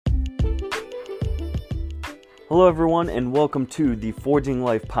Hello everyone and welcome to the Forging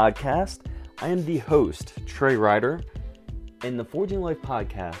Life Podcast. I am the host, Trey Ryder, and the Forging Life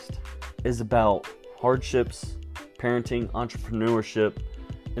Podcast is about hardships, parenting, entrepreneurship,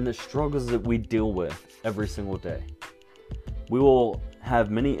 and the struggles that we deal with every single day. We will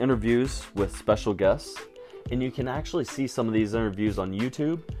have many interviews with special guests, and you can actually see some of these interviews on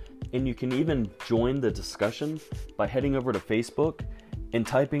YouTube, and you can even join the discussion by heading over to Facebook and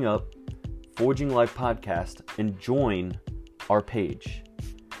typing up Forging Life Podcast and join our page.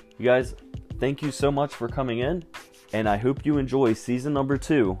 You guys, thank you so much for coming in, and I hope you enjoy season number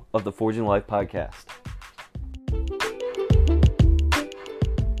 2 of the Forging Life Podcast.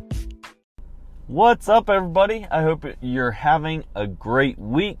 What's up, everybody? I hope you're having a great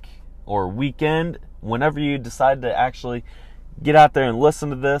week or weekend whenever you decide to actually get out there and listen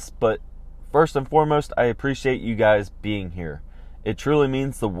to this. But first and foremost, I appreciate you guys being here. It truly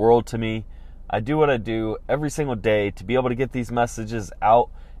means the world to me. I do what I do every single day to be able to get these messages out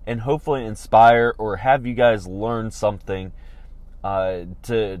and hopefully inspire or have you guys learn something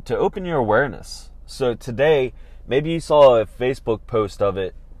to open your awareness. So today, maybe you saw a Facebook post of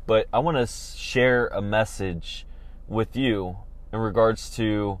it, but I want to share a message with you in regards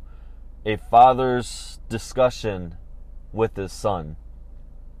to a father's discussion with his son.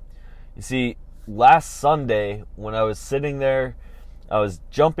 You see, last Sunday when I was sitting there, I was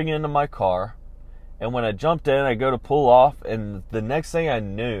jumping into my car. And when I jumped in, I go to pull off, and the next thing I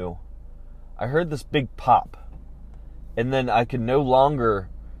knew, I heard this big pop. And then I could no longer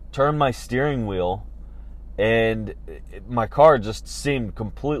turn my steering wheel, and my car just seemed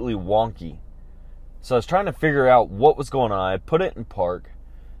completely wonky. So I was trying to figure out what was going on. I put it in park.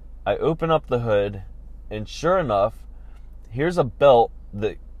 I open up the hood, and sure enough, here's a belt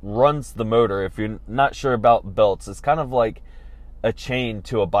that runs the motor. If you're not sure about belts, it's kind of like a chain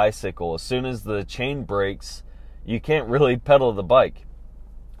to a bicycle. As soon as the chain breaks, you can't really pedal the bike.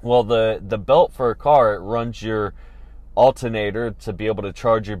 Well, the belt for a car, it runs your alternator to be able to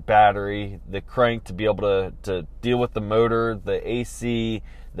charge your battery, the crank to be able to deal with the motor, the AC,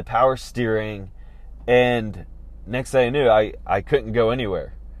 the power steering, and next thing I knew, I couldn't go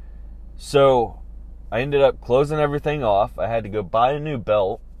anywhere. So I ended up closing everything off. I had to go buy a new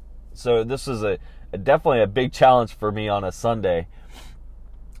belt. So this was definitely a big challenge for me on a Sunday.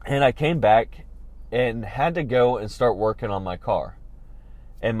 And I came back and had to go and start working on my car.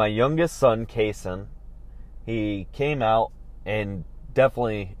 And my youngest son, Kason, he came out and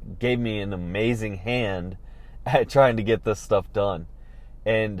definitely gave me an amazing hand at trying to get this stuff done.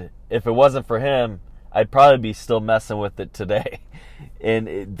 And if it wasn't for him, I'd probably be still messing with it today.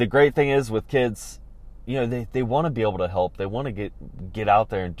 And the great thing is with kids, you know, they want to be able to help. They want to get out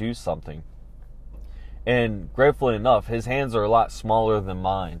there and do something. And gratefully enough, his hands are a lot smaller than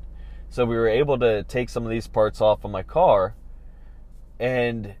mine. So we were able to take some of these parts off of my car.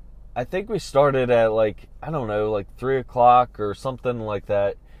 And I think we started at like 3 o'clock or something like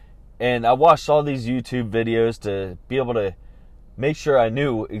that. And I watched all these YouTube videos to be able to make sure I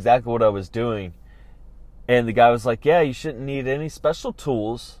knew exactly what I was doing. And the guy was like, yeah, you shouldn't need any special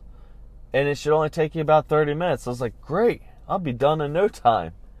tools. And it should only take you about 30 minutes. I was like, great, I'll be done in no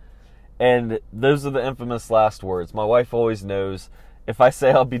time. And those are the infamous last words. My wife always knows if I say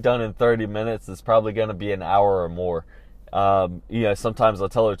I'll be done in 30 minutes, it's probably going to be an hour or more. Sometimes I'll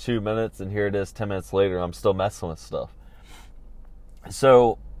tell her 2 minutes, and here it is 10 minutes later, and I'm still messing with stuff.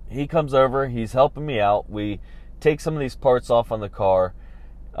 So he comes over, he's helping me out. We take some of these parts off on the car.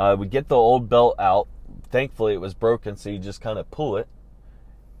 We get the old belt out. Thankfully, it was broken, so you just kind of pull it.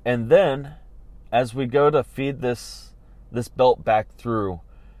 And then, as we go to feed this belt back through,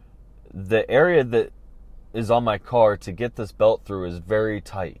 the area that is on my car to get this belt through is very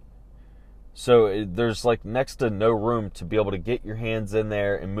tight. So there's like next to no room to be able to get your hands in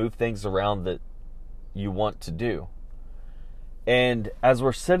there and move things around that you want to do. And as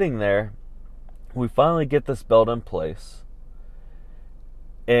we're sitting there, we finally get this belt in place.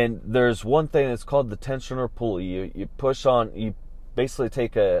 And there's one thing that's called the tensioner pulley. You push on, you basically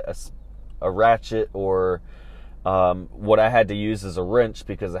take a ratchet or what I had to use is a wrench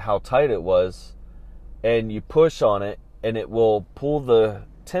because of how tight it was, and you push on it and it will pull the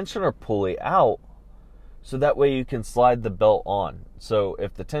tensioner pulley out so that way you can slide the belt on. So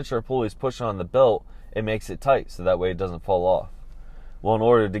if the tensioner pulley is pushing on the belt, it makes it tight so that way it doesn't fall off. Well, in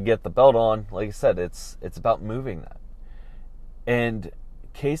order to get the belt on, like I said, it's about moving that. And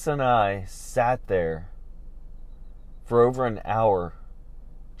Case and I sat there for over an hour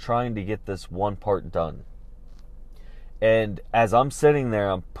trying to get this one part done. And as I'm sitting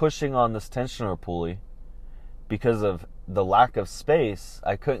there, I'm pushing on this tensioner pulley because of the lack of space.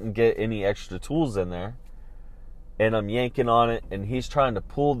 I couldn't get any extra tools in there. and I'm yanking on it, and he's trying to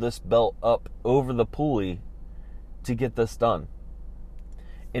pull this belt up over the pulley to get this done.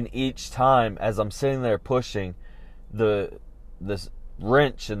 And each time, as I'm sitting there pushing, this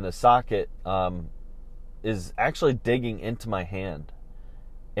wrench in the socket is actually digging into my hand.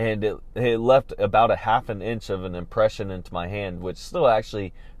 And it left about a half an inch of an impression into my hand, which still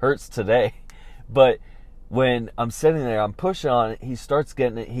actually hurts today. But when I'm sitting there, I'm pushing on it, he starts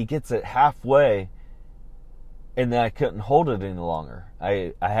getting it, he gets it halfway, and then I couldn't hold it any longer.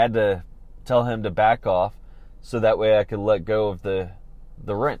 I had to tell him to back off so that way I could let go of the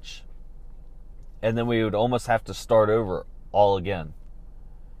wrench. And then we would almost have to start over all again.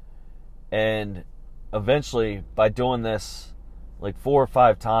 And eventually, by doing this like 4 or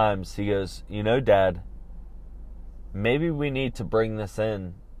 5 times, he goes, "You know, Dad, maybe we need to bring this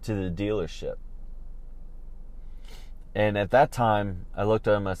in to the dealership." And at that time, I looked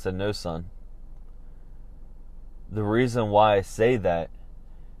at him, I said, "No, son. The reason why I say that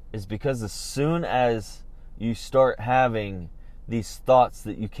is because as soon as you start having these thoughts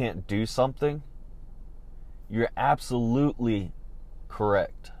that you can't do something, you're absolutely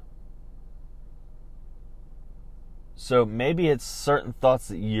correct. So maybe it's certain thoughts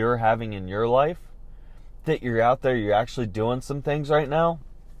that you're having in your life that you're out there, you're actually doing some things right now,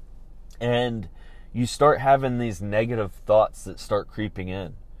 and you start having these negative thoughts that start creeping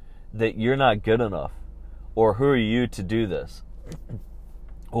in, that you're not good enough, or who are you to do this?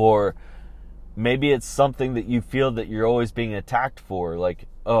 Or maybe it's something that you feel that you're always being attacked for, like,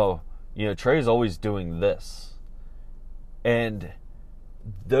 oh, you know, Trey's always doing this. And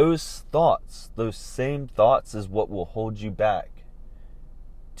those thoughts, those same thoughts is what will hold you back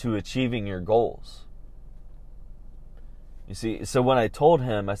to achieving your goals. You see, so when I told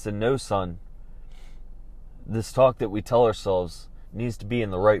him, I said, "No, son, this talk that we tell ourselves needs to be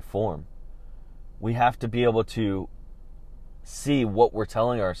in the right form. We have to be able to see what we're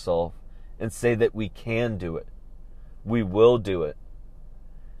telling ourselves and say that we can do it. We will do it."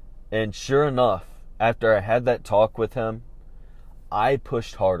 And sure enough, after I had that talk with him, I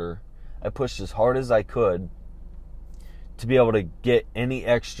pushed harder. I pushed as hard as I could to be able to get any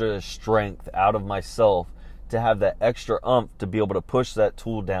extra strength out of myself, to have that extra oomph to be able to push that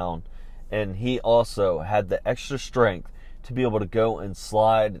tool down. And he also had the extra strength to be able to go and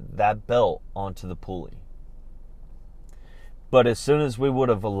slide that belt onto the pulley. But as soon as we would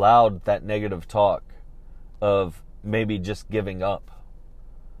have allowed that negative talk of maybe just giving up,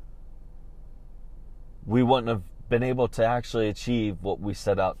 we wouldn't have been able to actually achieve what we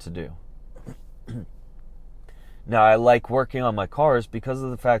set out to do. Now, I like working on my cars because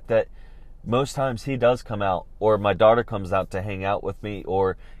of the fact that most times he does come out, or my daughter comes out to hang out with me,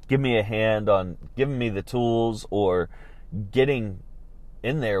 or give me a hand on giving me the tools, or getting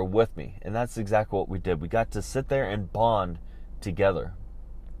in there with me. And that's exactly what we did. We got to sit there and bond together.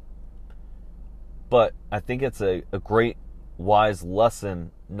 But I think it's a great, wise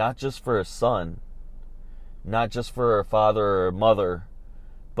lesson, not just for a son, not just for a father or a mother,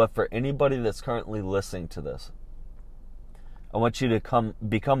 but for anybody that's currently listening to this. I want you to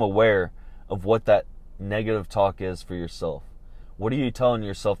become aware of what that negative talk is for yourself. What are you telling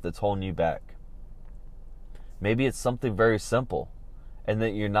yourself that's holding you back? Maybe it's something very simple and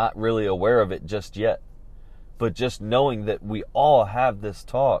that you're not really aware of it just yet. But just knowing that we all have this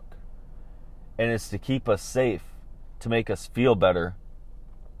talk, and it's to keep us safe, to make us feel better,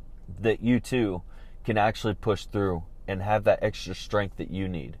 that you too can actually push through and have that extra strength that you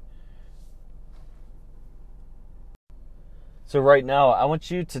need. So right now, I want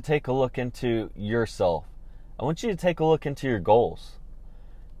you to take a look into yourself. I want you to take a look into your goals.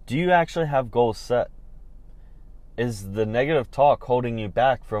 Do you actually have goals set? Is the negative talk holding you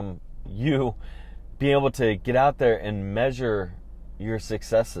back from you being able to get out there and measure your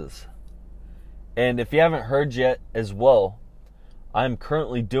successes? And if you haven't heard yet as well, I'm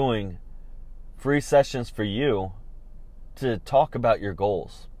currently doing free sessions for you to talk about your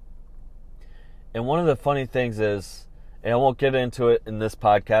goals. And one of the funny things is, and I won't get into it in this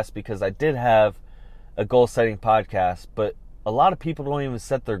podcast because I did have a goal setting podcast, but a lot of people don't even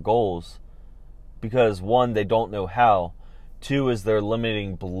set their goals because, one, they don't know how. Two, is their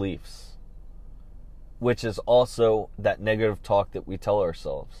limiting beliefs, which is also that negative talk that we tell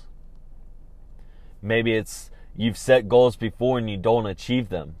ourselves. Maybe it's you've set goals before and you don't achieve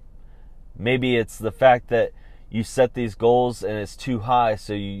them. Maybe it's the fact that you set these goals and it's too high,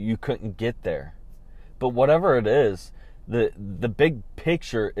 so you couldn't get there. But whatever it is, the big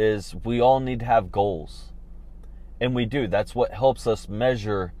picture is we all need to have goals. And we do. That's what helps us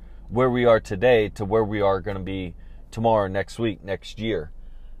measure where we are today to where we are going to be tomorrow, next week, next year.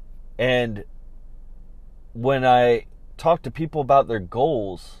 And when I talk to people about their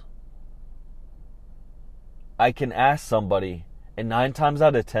goals, I can ask somebody, and 9 times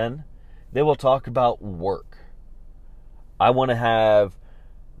out of 10, they will talk about work. I want to have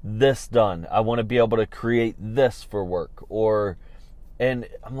this done. I want to be able to create this for work. And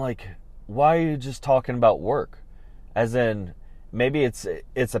I'm like, why are you just talking about work? As in, maybe it's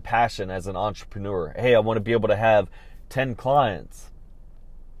a passion as an entrepreneur. Hey, I want to be able to have 10 clients.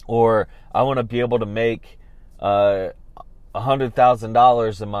 Or I want to be able to make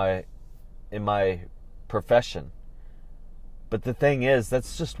 $100,000 in my profession. But the thing is,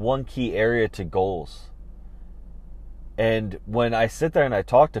 that's just one key area to goals. And when I sit there and I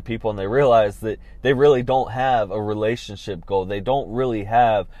talk to people and they realize that they really don't have a relationship goal, they don't really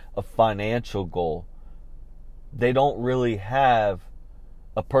have a financial goal, they don't really have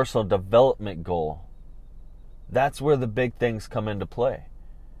a personal development goal, that's where the big things come into play.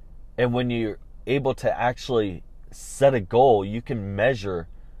 And when you're able to actually set a goal, you can measure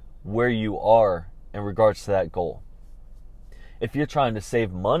where you are in regards to that goal. If you're trying to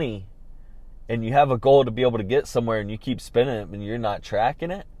save money and you have a goal to be able to get somewhere and you keep spending it and you're not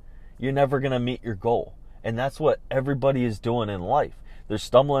tracking it, you're never going to meet your goal. And that's what everybody is doing in life. They're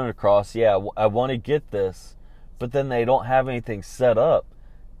stumbling across, I want to get this, but then they don't have anything set up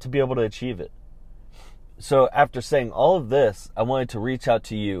to be able to achieve it. So after saying all of this, I wanted to reach out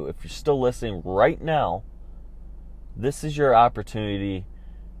to you. If you're still listening right now, this is your opportunity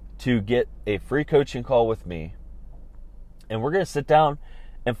to get a free coaching call with me. And we're going to sit down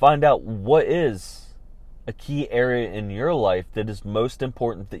and find out what is a key area in your life that is most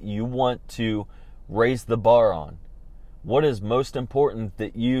important that you want to raise the bar on. What is most important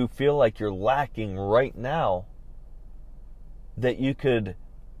that you feel like you're lacking right now that you could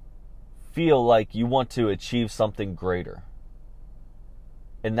feel like you want to achieve something greater.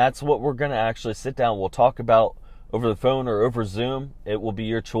 And that's what we're going to actually sit down. We'll talk about over the phone or over Zoom. It will be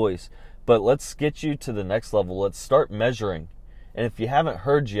your choice. But let's get you to the next level. Let's start measuring. And if you haven't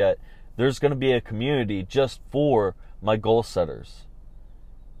heard yet, there's going to be a community just for my goal setters.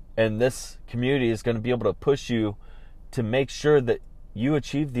 And this community is going to be able to push you to make sure that you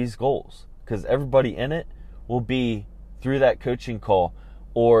achieve these goals. Because everybody in it will be through that coaching call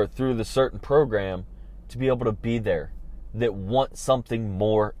or through the certain program to be able to be there, that want something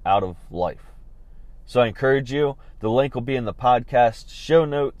more out of life. So I encourage you, the link will be in the podcast show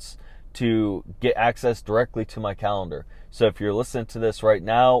notes to get access directly to my calendar. So if you're listening to this right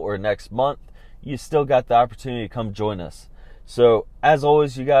now or next month, you still got the opportunity to come join us. So as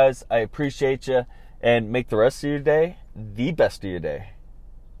always, you guys, I appreciate you, and make the rest of your day the best of your day.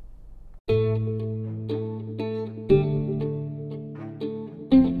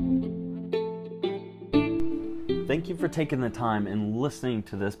 Thank you for taking the time and listening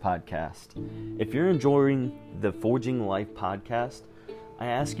to this podcast. If you're enjoying the Forging Life podcast, I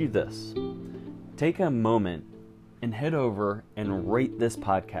ask you this. Take a moment and head over and rate this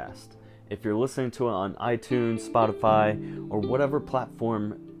podcast. If you're listening to it on iTunes, Spotify, or whatever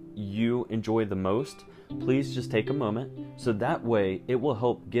platform you enjoy the most, please just take a moment so that way it will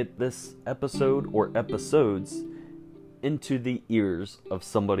help get this episode or episodes into the ears of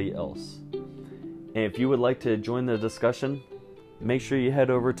somebody else. And if you would like to join the discussion, make sure you head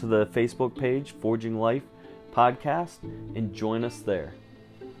over to the Facebook page, Forging Life Podcast, and join us there.